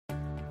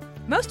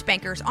Most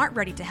bankers aren't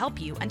ready to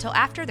help you until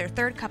after their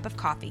third cup of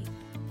coffee.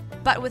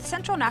 But with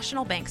Central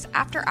National Bank's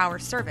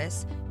after-hours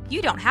service,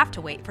 you don't have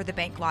to wait for the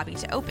bank lobby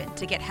to open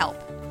to get help.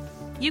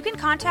 You can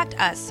contact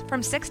us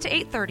from 6 to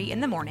 8:30 in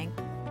the morning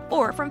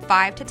or from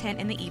 5 to 10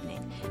 in the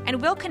evening,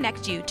 and we'll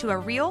connect you to a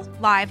real,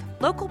 live,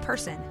 local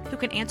person who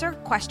can answer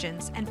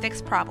questions and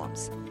fix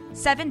problems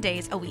 7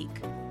 days a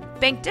week.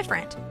 Bank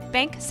different.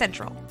 Bank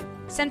Central.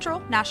 Central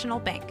National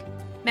Bank.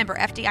 Member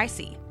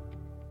FDIC.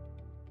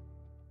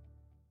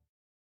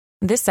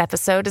 This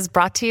episode is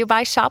brought to you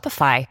by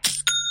Shopify.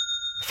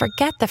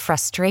 Forget the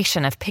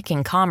frustration of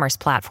picking commerce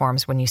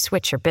platforms when you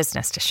switch your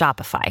business to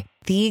Shopify,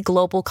 the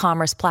global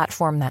commerce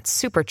platform that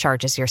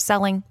supercharges your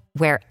selling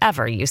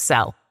wherever you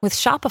sell. With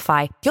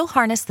Shopify, you'll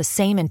harness the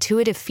same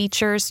intuitive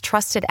features,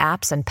 trusted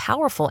apps, and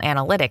powerful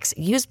analytics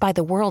used by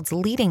the world's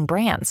leading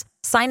brands.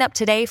 Sign up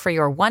today for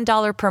your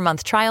 $1 per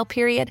month trial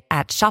period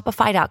at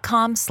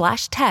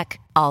shopify.com/tech,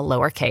 all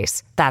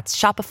lowercase. That's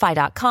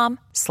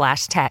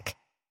shopify.com/tech.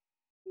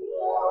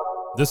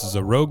 This is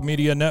a Rogue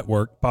Media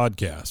Network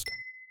podcast.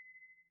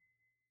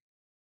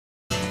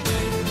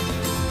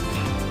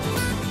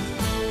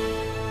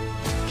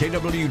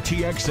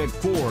 KWTX at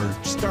 4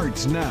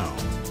 starts now.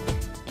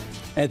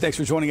 And thanks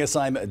for joining us.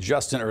 I'm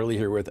Justin Early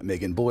here with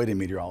Megan Boyd and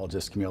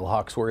meteorologist Camille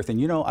Hawksworth.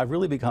 And you know, I've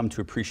really become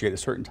to appreciate a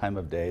certain time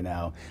of day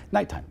now,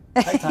 nighttime.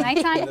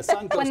 Nighttime. When the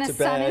sun goes When the to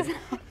sun bed. is-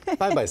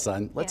 Bye-bye,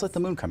 sun. Let's Yes. let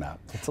the moon come out.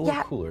 It's a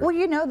little cooler. Well,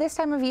 you know, this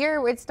time of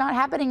year, it's not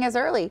happening as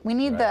early. We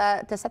need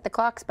Right. to set the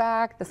clocks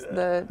back.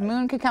 The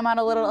moon could come out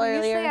a little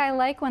earlier. Usually I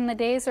like when the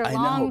days are I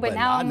long, know, but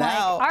now I'm like,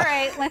 all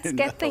right, let's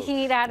get the No.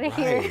 heat out of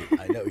here. Right.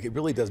 I know. It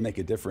really does make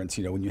a difference.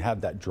 You know, when you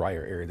have that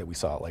drier area that we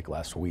saw like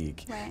last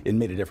week, Right. it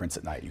made a difference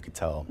at night. You could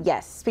tell.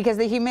 Yes, because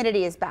the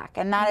humidity is back,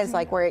 and that is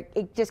like where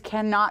it just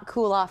cannot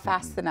cool off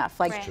fast enough.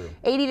 Like Right. True.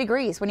 80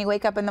 degrees when you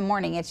wake up in the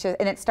morning. It's just,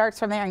 and it starts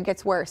from there and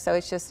gets worse. So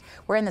it's just,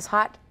 we're in this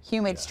hot,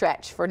 humid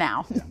stretch for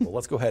now. Yeah. Well,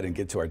 let's go ahead and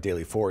get to our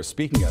daily four.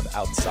 Speaking of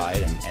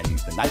outside and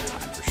the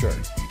nighttime, for sure.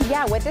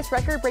 Yeah, with this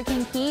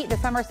record-breaking heat, the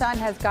summer sun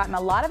has gotten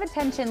a lot of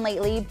attention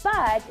lately,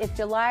 but if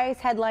July's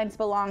headlines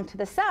belong to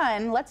the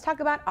sun, let's talk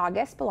about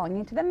August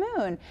belonging to the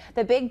moon.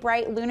 The big,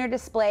 bright lunar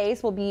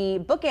displays will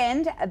be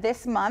bookend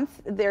this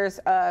month. There's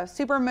a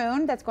super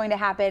moon that's going to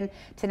happen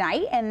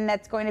tonight, and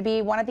that's going to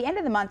be one at the end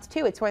of the month,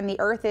 too. It's when the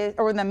Earth is,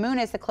 or when the moon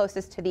is the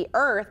closest to the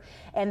Earth,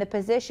 and the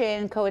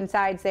position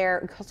coincides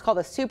there. It's called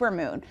a super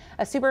moon.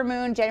 A super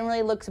moon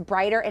generally looks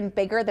brighter and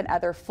bigger than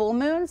other full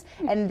moons,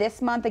 and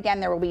this month, again,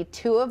 there will be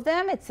two of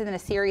them. It's in a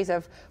series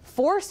of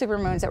 4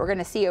 supermoons that we're going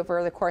to see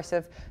over the course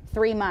of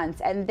 3 months.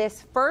 And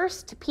this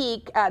first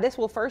peak, this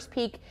will first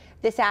peak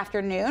this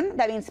afternoon.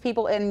 That means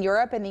people in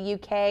Europe and the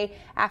UK,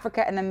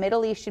 Africa, and the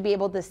Middle East should be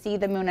able to see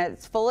the moon at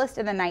its fullest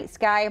in the night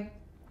sky.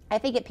 I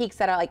think it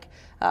peaks at like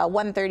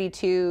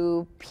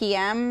 1:32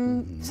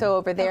 p.m. So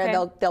over there,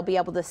 Okay. they'll be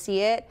able to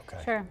see it.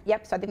 Okay. Sure.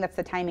 Yep, so I think that's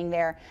the timing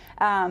there.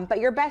 But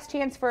your best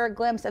chance for a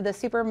glimpse of the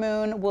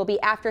supermoon will be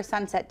after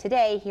sunset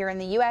today here in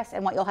the U.S.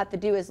 And what you'll have to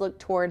do is look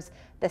towards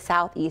the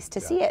southeast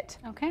to see it.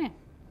 Okay.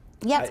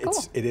 Yeah, it's cool.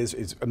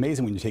 It's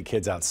amazing when you take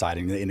kids outside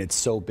and it's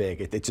so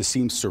big. It just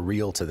seems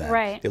surreal to them.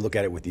 Right. They look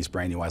at it with these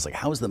brand new eyes like,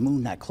 how is the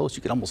moon that close?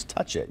 You could almost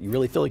touch it. You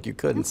really feel like you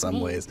could in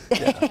some ways.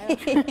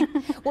 Yeah.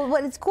 Well,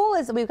 what is cool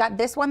is we've got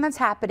this one that's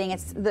happening.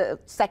 It's the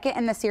second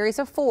in the series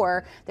of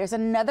 4. There's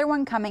another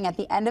one coming at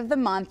the end of the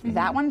month.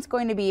 That one's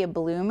going to be a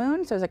blue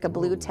moon, so there's like a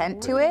blue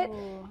tint to it.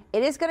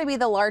 It is going to be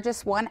the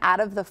largest one out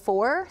of the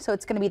 4, so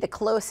it's going to be the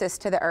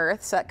closest to the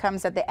Earth. So that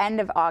comes at the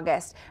end of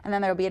August, and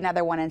then there'll be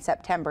another one in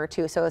September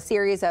too. So a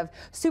series of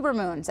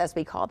supermoons, as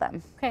we call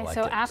them. Okay, like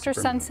so it. after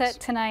Supermoons. sunset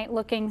tonight,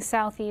 looking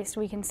southeast,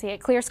 we can see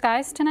it. Clear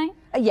skies tonight?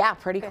 Yeah,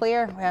 pretty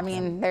clear. I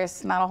mean,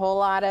 there's not a whole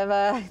lot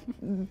of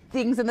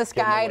things in the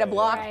sky to way.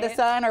 block the Right.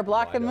 sun or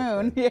block the Wide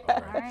moon. open. Yeah.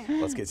 All right.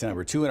 Let's get to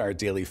number 2 in our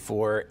daily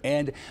 4.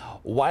 And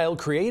while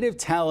creative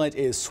talent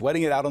is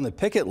sweating it out on the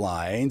picket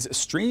lines,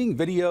 streaming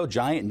video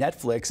giant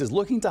Netflix is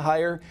looking to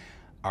hire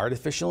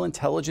artificial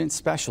intelligence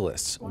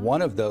specialists.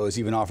 One of those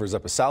even offers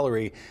up a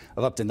salary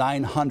of up to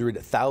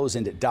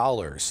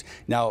 $900,000.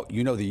 Now,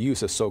 you know the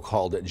use of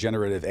so-called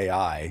generative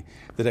AI,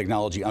 the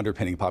technology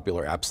underpinning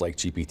popular apps like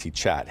GPT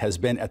Chat, has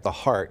been at the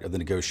heart of the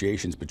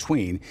negotiations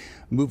between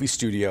movie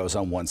studios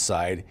on one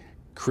side,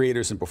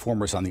 creators and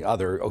performers on the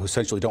other, who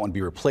essentially don't want to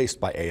be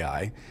replaced by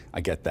AI.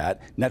 I get that.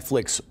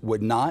 Netflix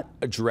would not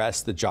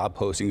address the job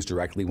postings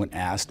directly when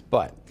asked,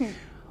 but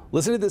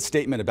listen to this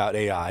statement about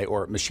AI,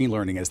 or machine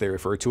learning as they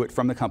refer to it,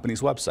 from the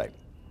company's website.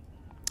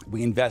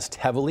 We invest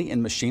heavily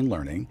in machine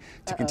learning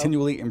to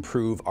continually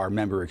improve our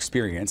member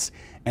experience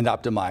and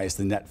optimize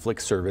the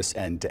Netflix service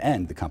end to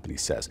end, the company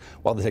says.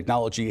 While the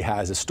technology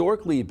has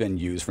historically been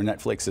used for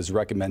Netflix's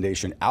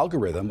recommendation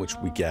algorithm, which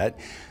we get,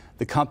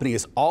 the company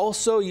is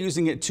also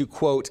using it to,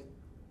 quote,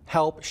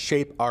 help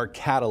shape our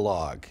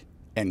catalog,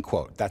 end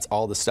quote. That's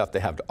all the stuff they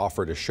have to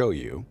offer to show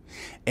you,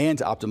 and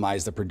to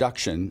optimize the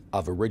production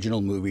of original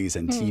movies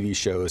and TV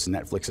shows in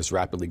Netflix's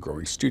rapidly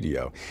growing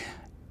studio.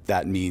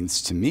 that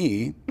means to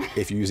me,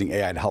 if you're using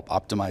AI to help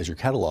optimize your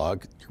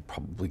catalog, you're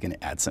probably going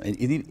to add some.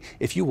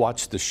 If you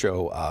watch the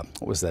show,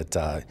 what was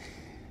that,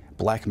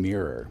 Black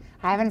Mirror?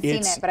 I haven't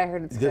seen it, but I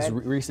heard it's this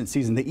good. Recent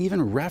season, they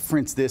even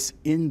reference this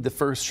in the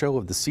first show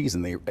of the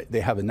season.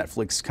 They have a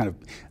Netflix kind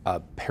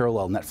of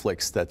parallel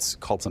Netflix that's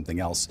called something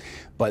else,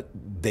 but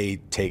they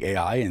take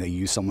AI and they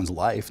use someone's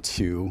life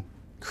to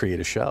create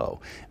a show,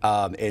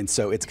 and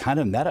so it's kind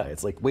of meta.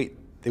 It's like, wait,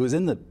 it was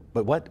in the.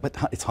 But what?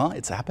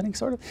 It's happening,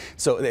 sort of.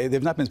 So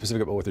they've not been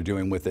specific about what they're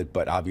doing with it,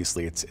 but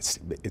obviously it's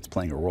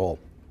playing a role.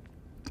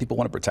 People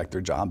want to protect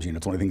their jobs.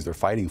 It's one of the things they're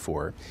fighting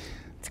for.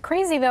 It's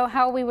crazy, though,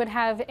 how we would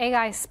have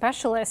AI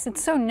specialists.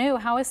 It's so new.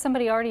 How is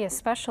somebody already a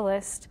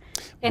specialist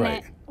in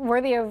it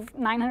worthy of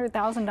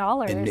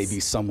 $900,000? And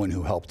maybe someone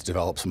who helped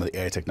develop some of the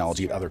AI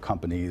technology at other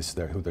companies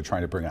who they're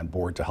trying to bring on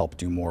board to help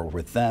do more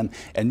with them.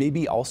 And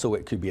maybe also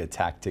it could be a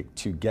tactic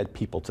to get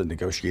people to the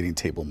negotiating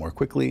table more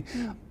quickly.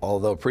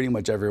 Although pretty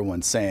much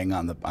everyone's saying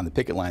on the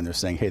picket line, they're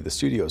saying, hey, the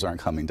studios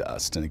aren't coming to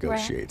us to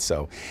negotiate. Right.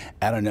 So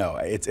I don't know.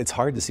 It's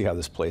hard to see how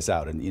this plays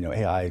out. And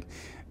AI,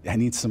 I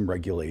need some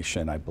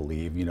regulation, I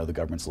believe. The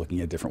government's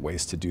looking at different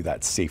ways to do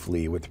that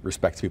safely with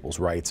respect to people's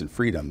rights and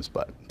freedoms,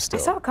 but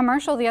still. I saw a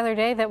commercial the other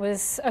day that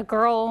was a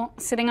girl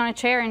sitting on a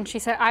chair, and she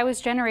said, I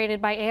was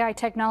generated by AI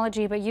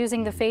technology, but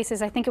using the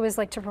faces, I think it was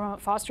like to promote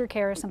foster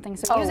care or something.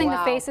 So using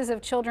the faces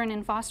of children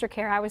in foster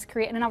care, I was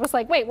creating, and I was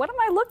like, wait, what am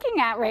I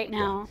looking at right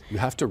now? Yeah. You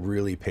have to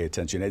really pay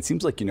attention. It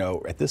seems like,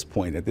 at this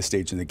point, at this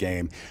stage in the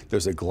game,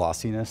 there's a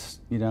glossiness,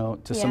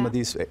 to some of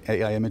these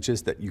AI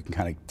images that you can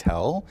kind of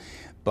tell.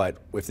 But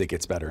if it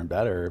gets better and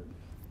better,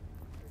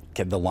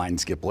 the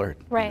lines get blurred,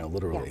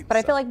 literally. Yeah. But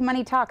I feel like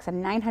money talks,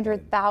 and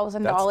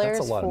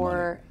 $900,000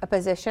 for a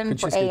position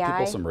Could for you AI. just give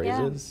people some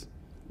raises?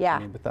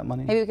 Yeah. With that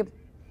money? Maybe we could.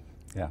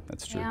 Yeah,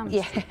 that's true.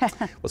 Yeah.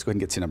 Let's go ahead and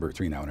get to number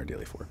 3 now in our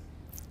Daily 4.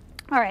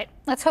 All right,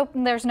 let's hope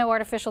there's no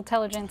artificial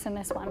intelligence in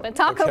this one. But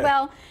Taco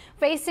Bell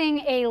facing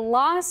a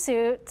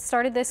lawsuit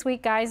started this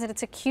week, guys, and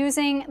it's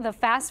accusing the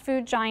fast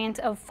food giant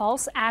of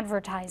false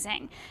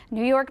advertising. A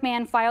New York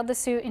man filed the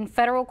suit in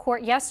federal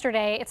court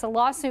yesterday. It's a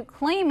lawsuit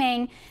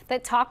claiming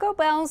that Taco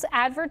Bell's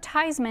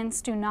advertisements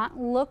do not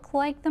look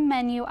like the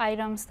menu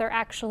items they're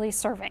actually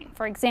serving.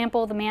 For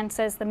example, the man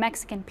says the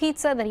Mexican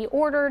pizza that he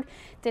ordered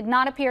did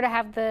not appear to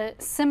have the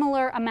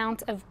similar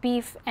amount of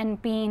beef and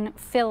bean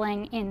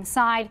filling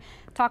inside.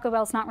 Taco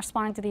Bell's not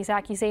responding to these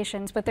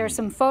accusations, but there's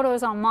some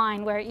photos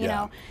online where, you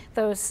know,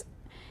 those,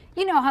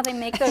 how they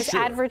make those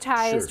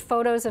advertised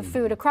photos of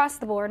food across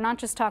the board, not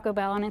just Taco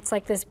Bell, and it's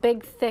like this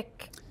big,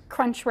 thick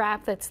crunch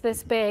wrap that's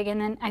this big, and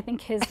then I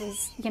think his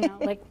is,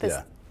 like this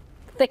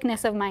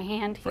thickness of my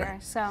hand here,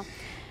 so.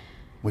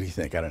 What do you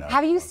think? I don't know.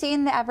 Have you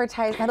seen the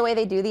advertisement, the way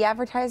they do the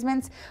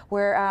advertisements,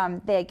 where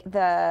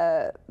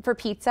for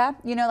pizza,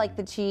 like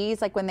the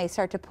cheese, like when they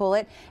start to pull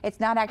it, it's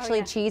not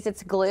actually cheese,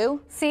 it's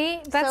glue. See,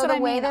 that's what I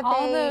mean.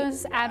 All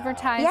those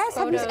advertised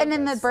photos. And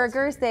then the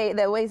burgers,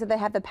 the ways that they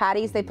have the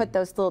patties, they put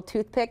those little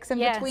toothpicks in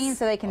between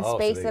so they can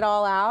space it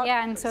all out.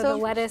 Yeah, and so the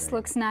lettuce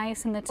looks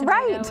nice and the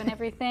tomato and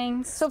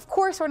everything. So of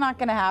course we're not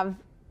going to have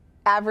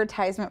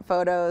advertisement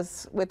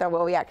photos with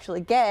what we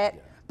actually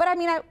get. But I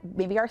mean,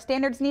 maybe our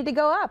standards need to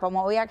go up on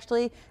what we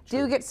actually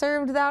do get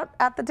served out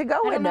at the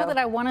to-go window. I don't know that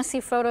I want to see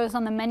photos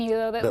on the menu,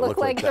 though, that look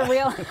like the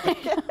real.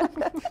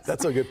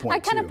 That's a good point, I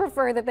kind of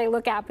prefer that they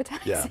look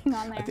appetizing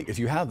on there. I think if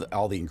you have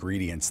all the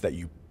ingredients that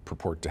you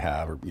purport to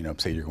have, or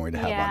say you're going to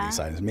have on these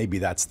items, maybe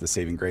that's the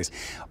saving grace.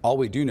 All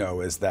we do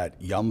know is that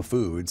Yum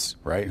Foods,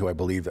 right, who I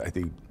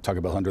think Taco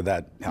Bell under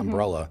that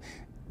umbrella,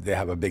 they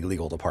have a big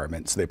legal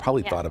department, so they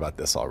probably thought about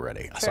this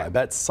already. Sure. So I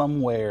bet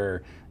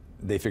somewhere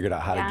they figured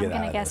out how to get out of this.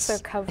 I'm going to guess they're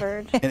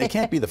covered. And it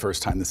can't be the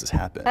first time this has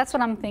happened. That's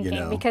what I'm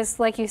thinking, because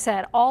like you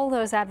said, all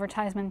those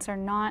advertisements are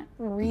not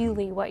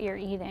really what you're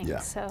eating. Yeah,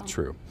 so.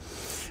 True.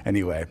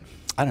 Anyway,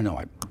 I don't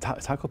know.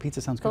 Taco pizza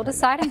sounds good. We'll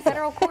decide in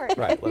federal court.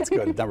 Right, let's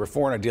go to number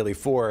 4 on our Daily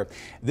 4.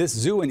 This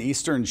zoo in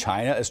eastern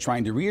China is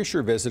trying to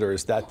reassure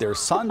visitors that their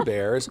sun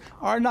bears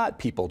are not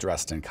people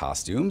dressed in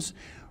costumes.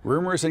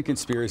 Rumors and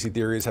conspiracy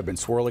theories have been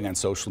swirling on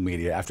social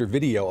media after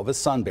video of a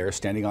sun bear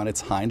standing on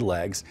its hind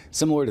legs,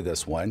 similar to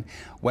this one,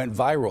 went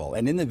viral.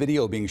 And in the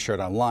video being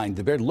shared online,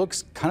 the bear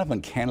looks kind of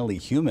uncannily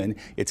human.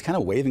 It's kind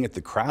of waving at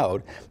the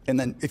crowd. And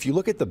then if you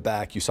look at the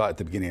back, you saw at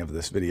the beginning of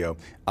this video,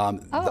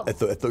 at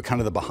the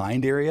kind of the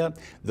behind area,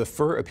 the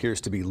fur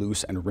appears to be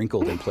loose and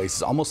wrinkled in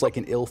places, almost like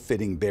an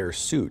ill-fitting bear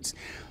suit.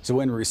 So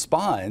in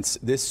response,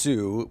 this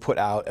zoo put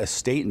out a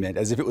statement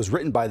as if it was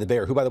written by the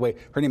bear, who, by the way,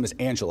 her name is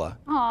Angela.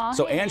 Aww,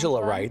 so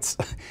Angela writes,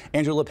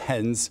 Angela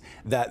pens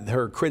that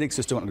her critics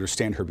just don't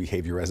understand her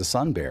behavior as a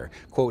sun bear.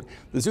 Quote,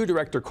 the zoo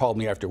director called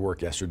me after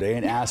work yesterday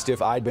and asked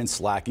if I'd been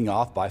slacking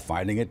off by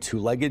finding a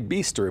two-legged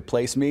beast to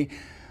replace me.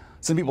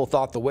 Some people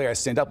thought the way I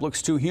stand up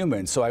looks too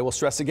human, so I will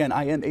stress again,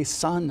 I am a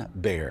sun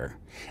bear.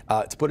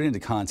 To put it into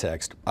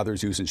context, other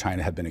zoos in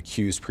China have been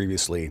accused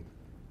previously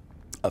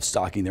of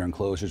stocking their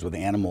enclosures with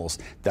animals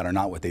that are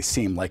not what they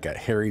seem, like a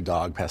hairy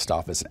dog passed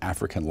off as an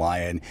African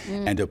lion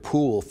and a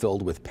pool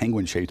filled with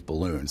penguin-shaped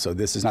balloons. So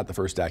this is not the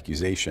first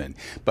accusation.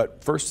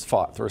 But first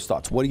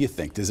thoughts, what do you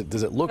think? Does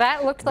it look...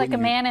 That looked like a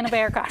man in a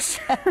bear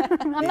costume.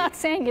 I'm not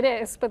saying it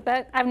is,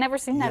 but I've never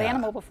seen that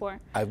animal before.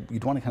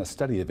 You'd want to kind of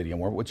study the video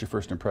more. What's your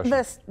first impression?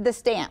 The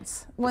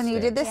stance. When you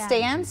did the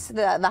stance,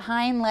 the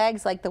hind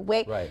legs, like the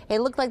weight, it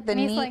looked like the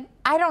knee. Like,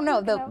 I don't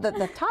know.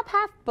 The top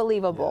half,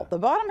 believable. The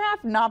bottom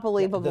half, not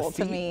believable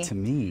to me. To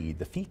me,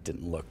 the feet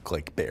didn't look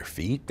like bare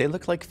feet. They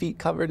looked like feet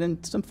covered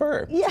in some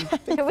fur. Yeah.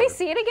 Can we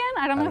see it again?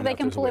 I don't know if they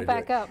can pull it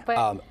back up.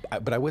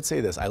 But I would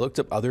say this. I looked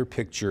up other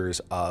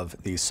pictures of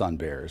these sun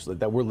bears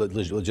that were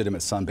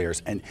legitimate sun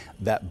bears, and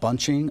that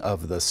bunching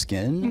of the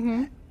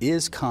skin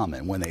is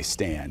common when they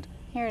stand.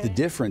 The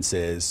difference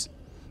is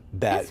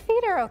that his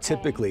feet are okay.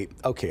 Typically,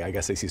 I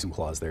guess I see some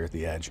claws there at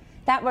the edge.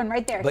 That one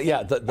right there. But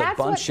yeah, the that's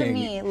bunching. What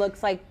to me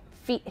looks like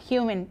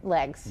human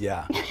legs.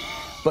 Yeah.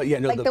 But yeah,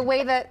 no, like the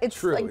way that it's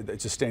true. Like,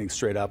 it's just standing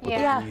straight up with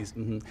the knees.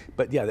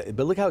 But yeah,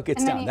 but look how it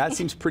gets down. That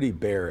seems pretty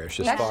bearish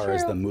as far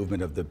as the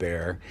movement of the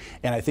bear.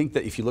 And I think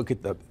that if you look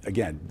at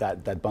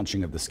that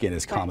bunching of the skin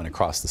is common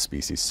across the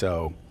species.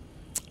 So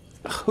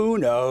who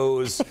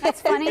knows?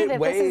 It's funny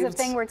that this is a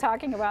thing we're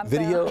talking about.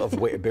 Video of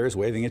bears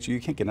waving at you. You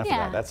can't get enough of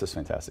that. That's just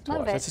fantastic to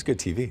watch. That's just good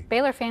TV.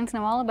 Baylor fans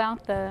know all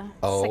about the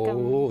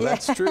Oh,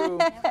 that's true.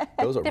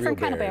 Those are real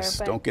kind bears. of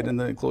bear, Don't get in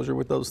the enclosure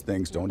with those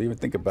things. Don't even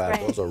think about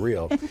it. Those are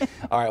real.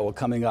 All right, well,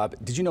 coming up,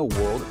 did you know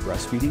World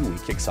Breastfeeding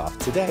Week kicks off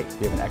today?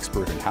 We have an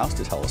expert in-house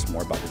to tell us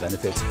more about the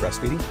benefits of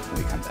breastfeeding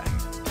when we come back.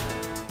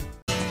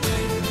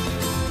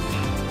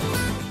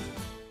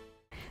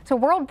 So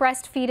World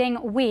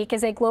Breastfeeding Week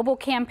is a global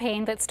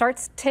campaign that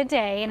starts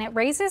today, and it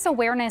raises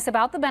awareness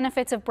about the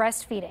benefits of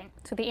breastfeeding.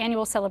 So the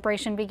annual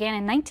celebration began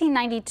in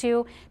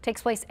 1992,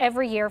 takes place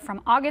every year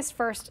from August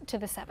 1st to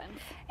the 7th.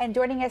 And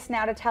joining us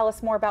now to tell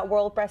us more about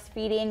World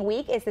Breastfeeding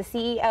Week is the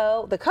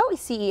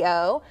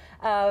co-CEO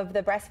of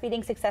the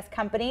Breastfeeding Success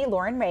Company,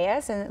 Lauren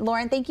Reyes. And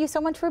Lauren, thank you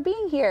so much for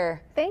being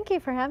here. Thank you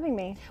for having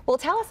me. Well,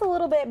 tell us a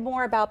little bit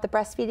more about the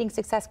Breastfeeding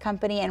Success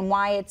Company and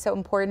why it's so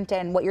important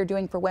and what you're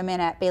doing for women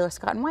at Baylor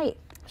Scott & White.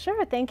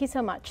 Sure, thank you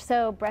so much.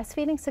 So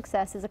Breastfeeding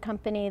Success is a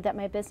company that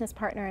my business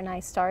partner and I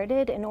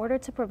started in order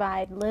to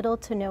provide little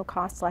to no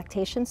cost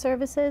lactation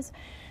services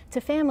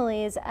to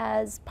families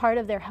as part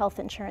of their health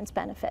insurance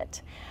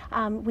benefit.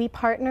 We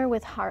partner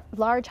with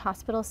large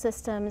hospital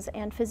systems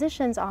and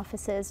physicians'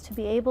 offices to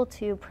be able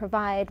to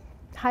provide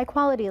high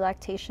quality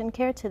lactation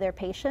care to their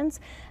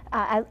patients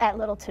at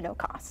little to no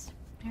cost.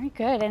 Very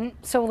good. And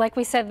so like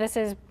we said, this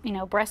is,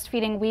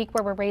 Breastfeeding Week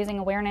where we're raising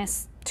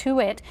awareness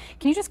to it.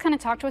 Can you just kind of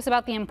talk to us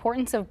about the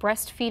importance of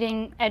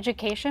breastfeeding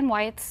education,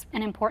 why it's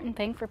an important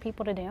thing for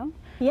people to do?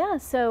 Yeah,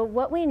 so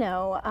what we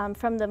know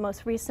from the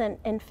most recent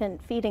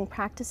infant feeding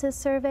practices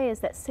survey is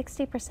that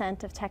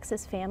 60% of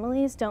Texas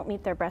families don't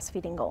meet their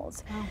breastfeeding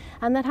goals. Oh.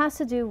 And that has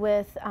to do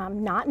with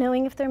not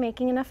knowing if they're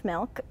making enough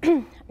milk,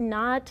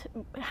 not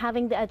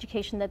having the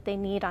education that they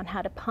need on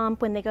how to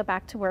pump when they go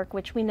back to work,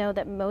 which we know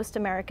that most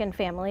American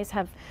families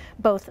have,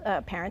 both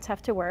parents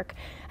have to work,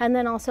 and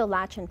then also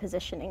latch and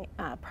positioning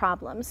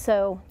problems.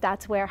 So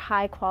that's where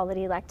high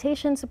quality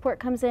lactation support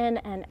comes in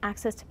and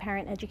access to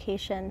parent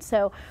education.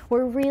 So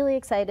we're really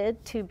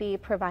excited to be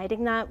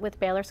providing that with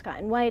Baylor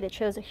Scott & White. It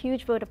shows a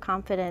huge vote of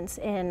confidence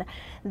in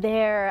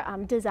their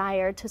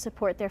desire to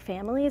support their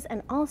families.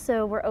 And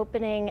also we're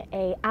opening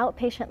a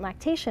outpatient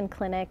lactation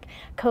clinic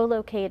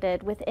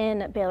co-located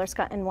within Baylor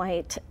Scott &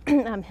 White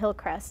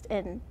Hillcrest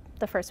in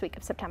the first week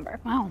of September.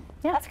 Wow.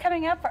 Yeah, that's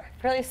coming up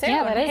really soon.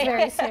 Yeah, that is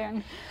very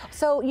soon.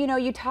 So,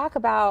 you talk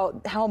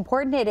about how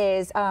important it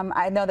is.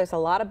 I know there's a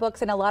lot of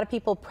books and a lot of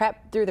people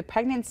prep through the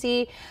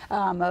pregnancy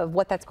of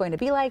what that's going to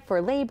be like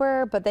for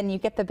labor, but then you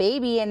get the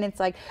baby and it's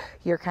like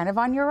you're kind of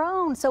on your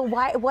own. So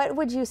what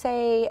would you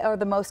say are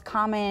the most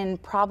common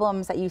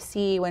problems that you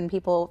see when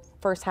people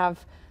first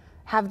have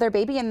their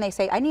baby and they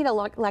say, I need a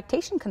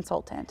lactation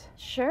consultant?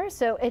 Sure,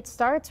 so it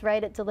starts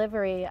right at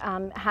delivery.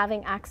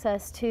 Having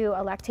access to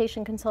a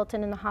lactation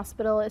consultant in the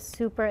hospital is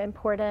super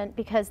important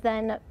because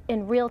then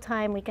in real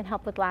time we can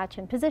help with latch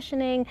and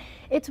positioning.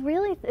 It's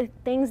really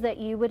things that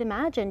you would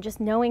imagine,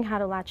 just knowing how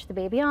to latch the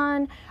baby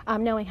on,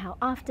 knowing how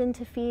often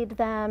to feed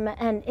them,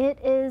 and it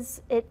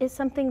is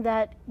something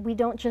that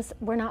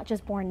we're not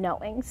just born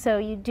knowing. So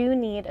you do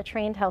need a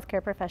trained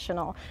healthcare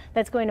professional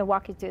that's going to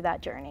walk you through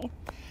that journey.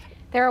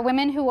 There are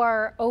women who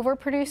are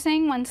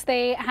overproducing once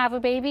they have a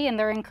baby and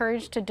they're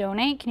encouraged to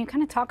donate. Can you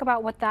kind of talk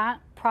about what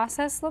that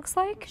process looks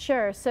like?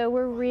 Sure. So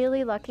we're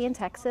really lucky in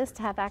Texas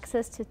to have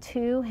access to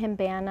two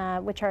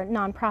Himbana, which are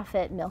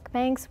nonprofit milk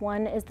banks.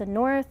 One is the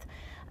North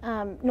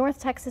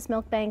Texas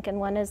Milk Bank and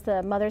one is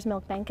the Mother's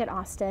Milk Bank at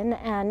Austin.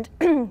 And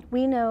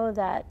we know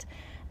that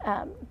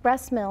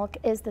breast milk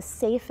is the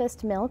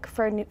safest milk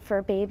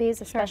for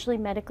babies, especially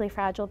medically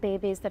fragile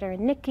babies that are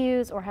in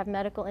NICUs or have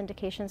medical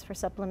indications for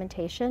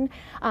supplementation,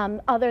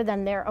 other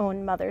than their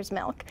own mother's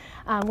milk.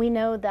 We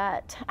know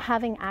that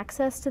having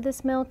access to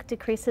this milk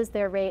decreases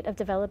their rate of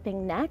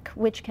developing neck,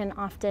 which can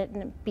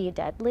often be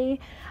deadly.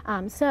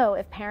 So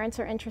if parents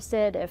are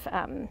interested,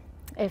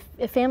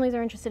 if families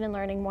are interested in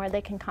learning more,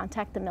 they can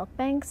contact the milk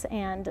banks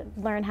and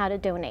learn how to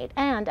donate.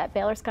 And at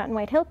Baylor Scott and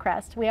White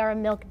Hillcrest, we are a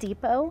milk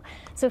depot,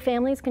 so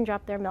families can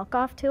drop their milk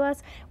off to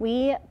us.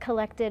 We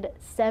collected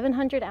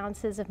 700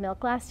 ounces of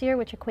milk last year,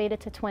 which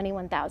equated to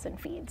 21,000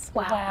 feeds.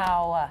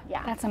 Wow.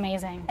 Yeah. That's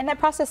amazing. And that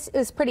process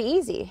is pretty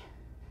easy.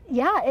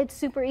 Yeah, it's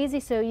super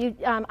easy. So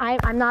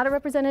I'm not a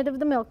representative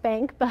of the milk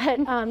bank, but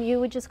you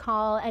would just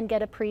call and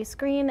get a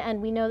pre-screen, and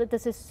we know that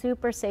this is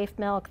super safe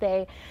milk.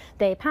 They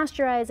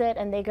pasteurize it,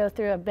 and they go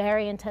through a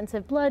very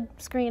intensive blood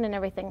screen and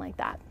everything like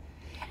that.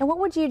 And what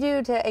would you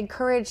do to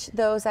encourage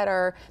those that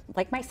are,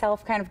 like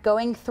myself, kind of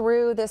going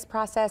through this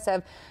process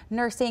of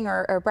nursing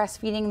or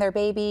breastfeeding their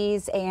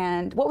babies?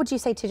 And what would you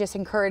say to just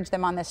encourage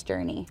them on this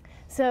journey?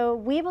 So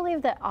we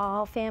believe that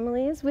all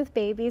families with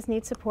babies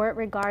need support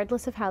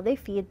regardless of how they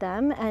feed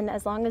them. And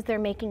as long as they're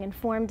making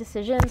informed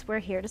decisions, we're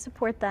here to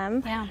support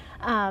them.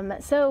 Yeah.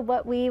 So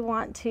what we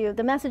want to,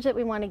 the message that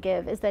we want to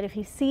give is that if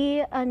you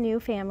see a new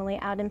family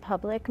out in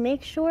public,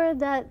 make sure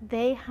that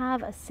they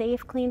have a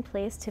safe, clean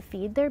place to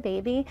feed their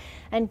baby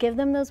and give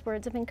them those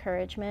words of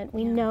encouragement.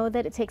 We know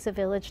that it takes a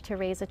village to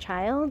raise a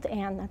child,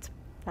 and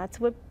that's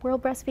what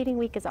World Breastfeeding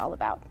Week is all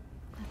about.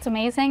 It's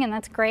amazing, and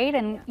that's great,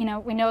 and you know,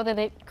 we know that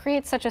it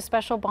creates such a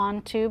special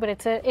bond too, but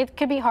it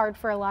could be hard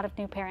for a lot of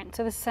new parents.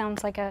 So this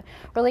sounds like a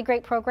really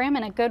great program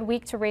and a good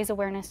week to raise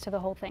awareness to the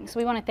whole thing. So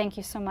we want to thank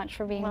you so much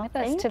for being with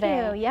us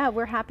today. Thank you. Yeah,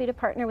 we're happy to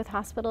partner with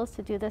hospitals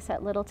to do this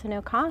at little to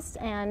no cost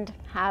and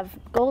have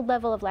gold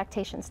level of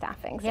lactation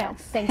staffing. So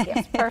yes. Thank you.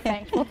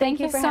 Perfect. Well, thank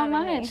you for so having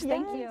much. me.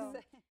 Thank Yes.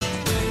 you.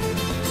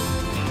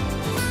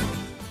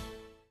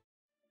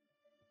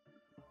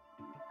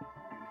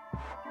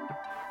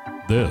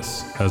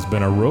 This has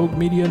been a Rogue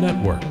Media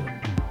Network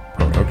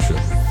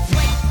production.